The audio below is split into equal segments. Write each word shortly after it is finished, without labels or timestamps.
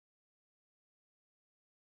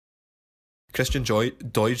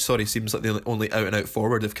Doidge seems like the only out and out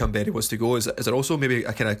forward if Canberra was to go. Is there also maybe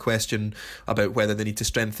a kind of question about whether they need to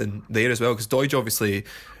strengthen there as well? Because Doidge obviously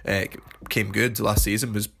came good last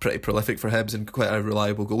season, was pretty prolific for Hibs and quite a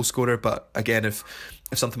reliable goal scorer. But again, if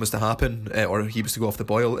something was to happen or he was to go off the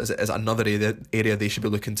boil, is it another area they should be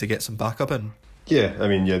looking to get some backup in? Yeah, I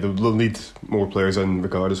mean, they'll need more players in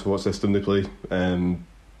regardless of what system they play.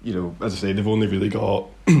 As I say, they've only really got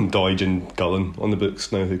Doidge and Gullen on the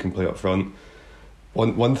books now who can play up front.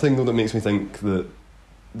 One thing though that makes me think that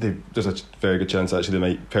there's a very good chance actually they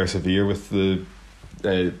might persevere with the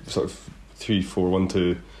sort of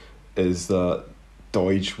 3-4-1-2 is that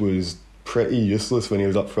Doidge was pretty useless when he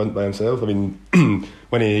was up front by himself. I mean,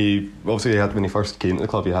 when he first came to the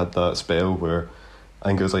club, he had that spell where I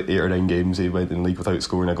think it was like 8 or 9 games he went in the league without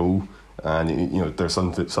scoring a goal. And there's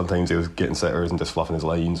sometimes he was getting sitters and just fluffing his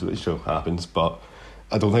lines, which happens. But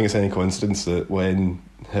I don't think it's any coincidence that when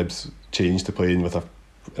Hibs changed to playing with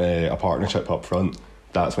a partnership up front,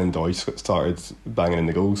 that's when Doidge started banging in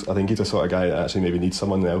the goals. I think he's the sort of guy that actually maybe needs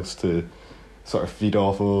someone else to sort of feed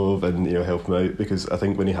off of and help him out, because I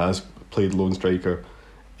think when he has played lone striker,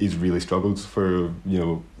 he's really struggled for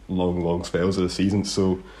long spells of the season.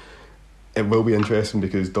 So it will be interesting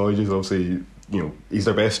because Doidge is obviously he's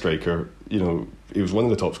their best striker. He was one of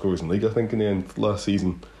the top scorers in the league, I think, in the end last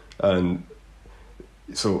season. And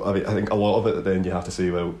so I think a lot of it then you have to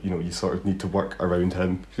say, well, you sort of need to work around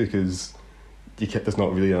him because there's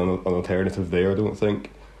not really an alternative there, I don't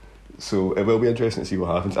think. So it will be interesting to see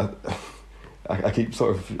what happens. I keep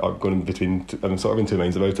sort of going between. I'm sort of in two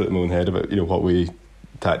minds about it in my own head about what way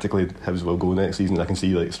tactically Hibs will go next season. I can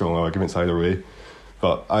see like strong arguments either way.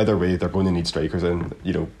 But either way, they're going to need strikers in.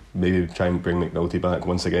 Maybe try and bring McNulty back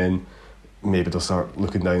once again. Maybe they'll start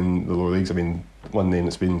looking down the lower leagues. I mean, one name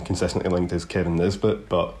that's been consistently linked is Kevin Nisbet,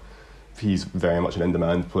 but he's very much an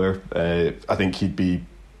in-demand player. I think he'd be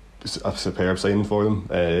a superb signing for them.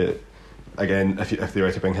 Again, if they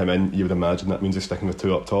were to bring him in, you would imagine that means they're sticking with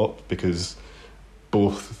 2 up top, because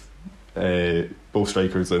both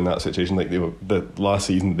strikers in that situation, like the last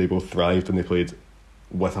season, they both thrived when they played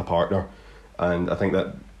with a partner. And I think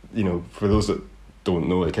that, for those that don't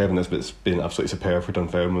know, Kevin Nisbet's been absolutely superb for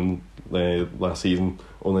Dunfermline last season.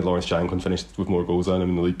 Only Lawrence Shanklin finished with more goals than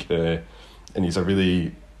him in the league. And he's a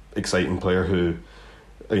really exciting player who,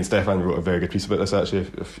 Stefan wrote a very good piece about this actually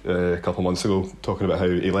a couple of months ago, talking about how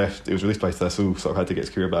he was released by Thistle, sort of had to get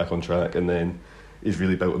his career back on track, and then he's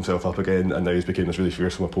really built himself up again, and now he's become this really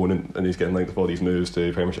fearsome opponent, and he's getting linked with all these moves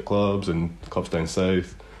to Premiership clubs and clubs down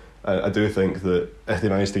south. I do think that if they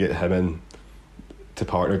manage to get him in to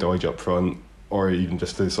partner Doidge up front, or even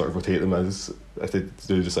just to sort of rotate them as if they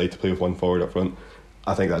do decide to play with one forward up front,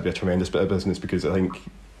 I think that'd be a tremendous bit of business, because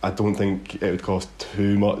I don't think it would cost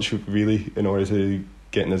too much really in order to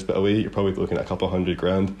get this bit away. You're probably looking at a couple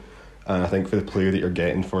 $100,000, and I think for the player that you're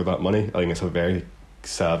getting for that money, I think it's a very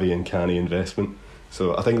savvy and canny investment.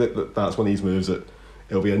 So I think that's one of these moves that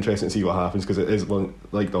it'll be interesting to see what happens, because it is one,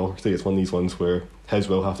 like Doherty, it's one of these ones where Hibs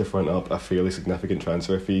will have to front up a fairly significant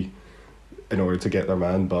transfer fee in order to get their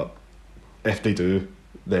man, but if they do,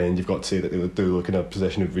 then you've got to say that they do look in a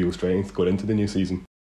position of real strength going into the new season.